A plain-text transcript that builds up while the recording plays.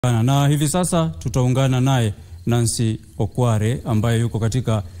Na hivi sasa tutaungana naye Nancy Okware ambaye yuko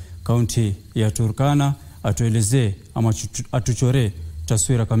katika kaunti ya Turkana, atuelezee ama atuchoree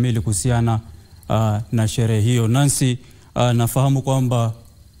taswira kamili kuhusiana na sherehe hiyo. Nancy, nafahamu kwamba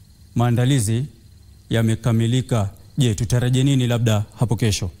maandalizi yamekamilika. Je, tutarajie nini labda hapo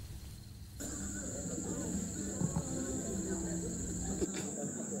kesho?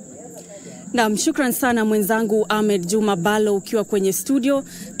 Naam, shukran sana mwenzangu Ahmed Juma Balo ukiwa kwenye studio.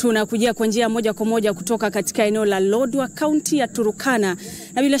 Tunakujia kwa njia moja kwa moja kutoka katika eneo la Lodwar, kaunti ya Turkana.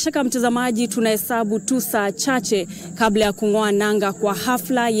 Na bila shaka mtazamaji, tunahesabu tu saa chache kabla ya kung'oa nanga kwa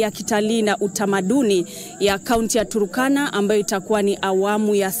hafla ya kitalii na utamaduni ya kaunti ya Turkana ambayo itakuwa ni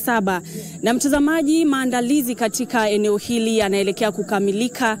awamu ya 7. Na mtazamaji, maandalizi katika eneo hili yanaelekea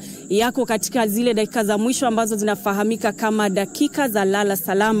kukamilika, yako katika zile dakika za mwisho ambazo zinafahamika kama dakika za lala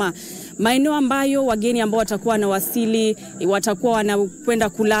salama. Maeneo ambayo wageni ambao watakuwa na wasili watakuwa wanakwenda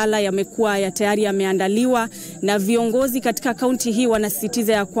kulala yamekuwa tayari yameandaliwa, na viongozi katika kaunti hii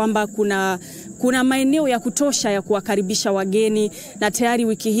wanasisitiza ya kwamba kuna maeneo ya kutosha ya kuwakaribisha wageni, na tayari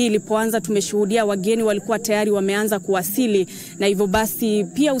wiki hii ilipoanza tumeshuhudia wageni walikuwa tayari wameanza kuwasili, na hivyo basi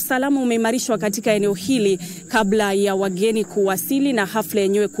pia usalama umeimarishwa katika eneo hili kabla ya wageni kuwasili na hafla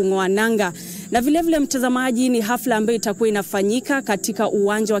yenyewe kung'oa nanga. Na vile vile mtazamaji, ni hafla ambayo itakuwa inafanyika katika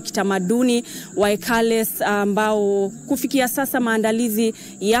uwanja wa kitamaduni wa Ekales ambao kufikia sasa maandalizi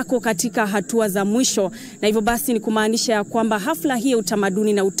yako katika hatua za mwisho, na hivyo basi ni kumaanisha ya kwamba hafla hii ya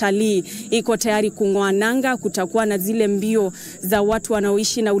utamaduni na utalii iko tayari kung'oa nanga. Kutakuwa na zile mbio za watu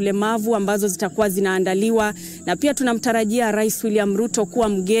wanaoishi na ulemavu ambazo zitakuwa zinaandaliwa, na pia tunamtarajia Rais William Ruto kuwa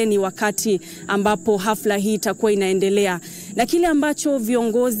mgeni wakati ambapo hafla hii itakuwa inaendelea. Na kile ambacho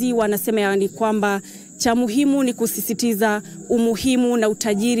viongozi wanasema ni kwamba cha muhimu ni kusisitiza umuhimu na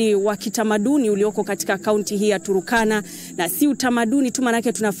utajiri wa kitamaduni ulioko katika kaunti hii ya Turkana, na si utamaduni tu,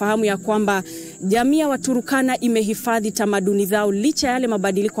 manake tunafahamu ya kwamba jamii ya Turkana imehifadhi tamaduni zao licha ya yale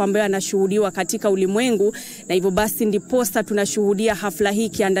mabadiliko ambayo yanashuhudiwa katika ulimwengu, na hivyo basi ndiposa tunashuhudia hafla hii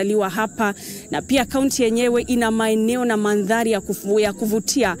kiandaliwa hapa. Na pia kaunti yenyewe ina maeneo na mandhari ya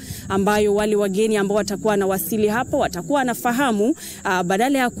kuvutia ambayo wale wageni ambao watakuwa na wasili hapo watakuwa wanafahamu,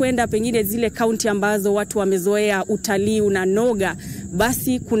 badala ya kwenda pengine zile kaunti ambazo watu wamezoea utalii unanoga,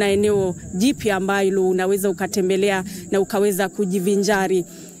 basi kuna eneo jipya ambalo unaweza ukatembelea na ukaweza kujivinjari.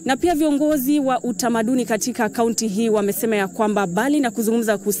 Na pia viongozi wa utamaduni katika kaunti hii wamesema ya kwamba bali na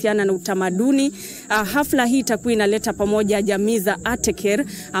kuzungumza kuhusiana na utamaduni, hafla hii itakuwa inaleta pamoja jamii za Ateker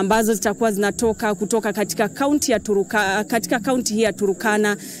ambazo zitakuwa zinatoka kutoka katika kaunti hii ya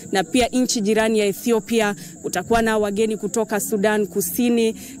Turkana, na pia nchi jirani ya Ethiopia. Kutakuwa na wageni kutoka Sudan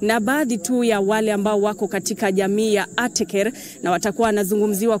Kusini na baadhi tu ya wale ambao wako katika jamii ya Ateker, na watakuwa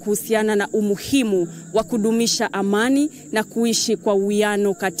wanazungumziwa kuhusiana na umuhimu wa kudumisha amani na kuishi kwa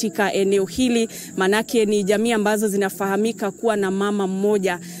uwiano katika eneo hili, manake ni jamii ambazo zinafahamika kuwa na mama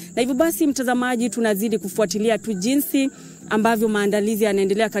mmoja. Na hivyo basi mtazamaji, tunazidi kufuatilia tu jinsi ambavyo maandalizi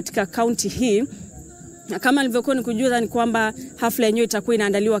yanaendelea katika kaunti hii. Na kama nilivyokuwa nikujuza ni kwamba hafla yenyewe itakuwa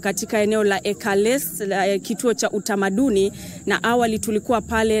inaandaliwa katika eneo la Ekales, kituo cha utamaduni, na awali tulikuwa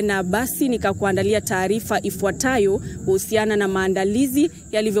pale, na basi nikakuandalia taarifa ifuatayo kuhusiana na maandalizi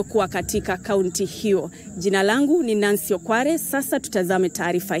yalivyokuwa katika kaunti hiyo. Jina langu ni Nancy Okware. Sasa tutazame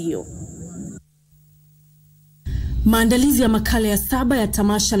taarifa hiyo. Maandalizi ya makala ya 7 ya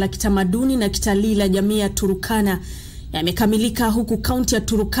tamasha la kitamaduni na kitalii la jamii ya Turkana yamekamilika, huku kaunti ya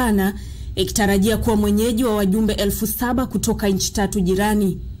Turkana ikitarajia kuwa mwenyeji wa wajumbe 7,000 kutoka nchi 3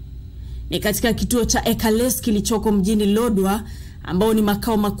 jirani. Ni katika kituo cha Ekales kilichoko mjini Lodwar, ambao ni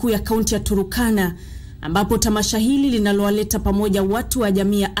makao makuu ya kaunti ya Turkana, ambapo tamasha hili linalowaleta pamoja watu wa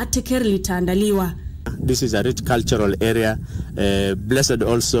jamii ya Ateker litaandaliwa. This is a rich cultural area, blessed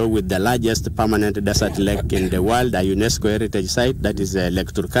also with the largest permanent desert lake in the world, a UNESCO heritage site, that is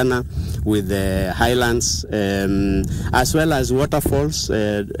Lake Turkana, with highlands, as well as waterfalls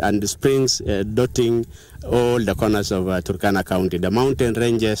and springs dotting all the corners of Turkana County. The mountain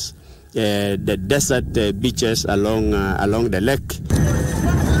ranges, the desert beaches along the lake.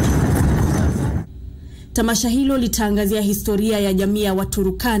 Tamasha hilo litaangazia historia ya jamii ya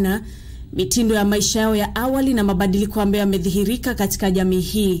Waturkana, mitindo ya maisha yao ya awali na mabadiliko ambayo yamedhihirika katika jamii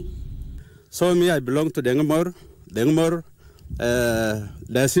hii. So me, I belong to Dengmor.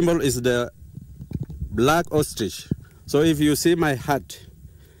 The symbol is the black ostrich. So if you see my hat,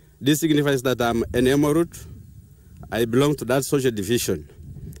 this signifies that I'm an Emorut. I belong to that social division.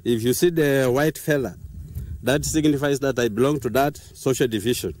 If you see the white feather, that signifies that I belong to that social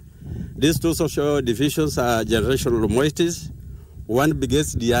division. These two social divisions are generational moieties. One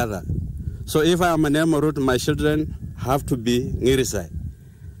begets the other. So if I am an Emorut, my children have to be Ngirisai.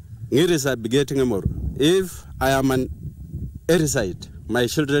 ngirisa begetting ngimor. If I am an Erisite, my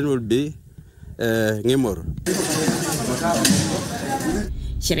children will be ngimor.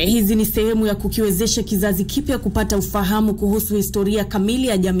 Sherehe hizi ni sehemu ya kukiwezesha kizazi kipya kupata ufahamu kuhusu historia kamili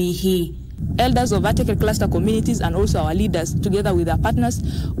ya jamii hii. Elders of vertical cluster communities and also our leaders, together with our partners,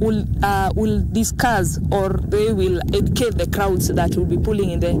 will discuss, or they will educate the crowds that will be pulling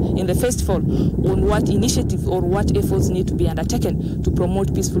in the festival on what initiative or what efforts need to be undertaken to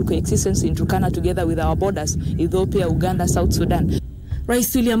promote peaceful coexistence in Turkana, together with our borders, Ethiopia, Uganda, South Sudan.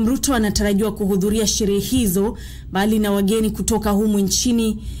 Rais William Ruto anatarajiwa kuhudhuria sherehe hizo bali na wageni kutoka humu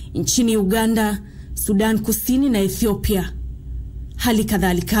nchini Uganda, Sudan Kusini na Ethiopia. Hali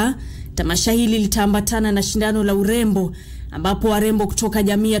kadhalika, tamasha hili litaambatana na shindano la urembo ambapo warembo kutoka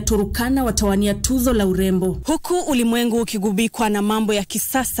jamii ya Turkana watawania tuzo la urembo. Huku ulimwengu ukigubikwa na mambo ya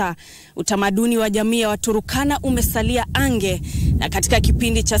kisasa, utamaduni wa jamii ya Turkana umesalia ange, na katika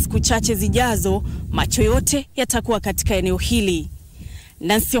kipindi cha siku chache zijazo macho yote yatakuwa katika eneo hili.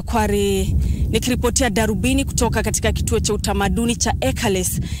 Nancy Okware nikiripotia Darubini kutoka katika kituo cha utamaduni cha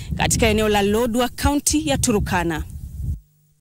Ekales katika eneo la Lodwar, kaunti ya Turkana.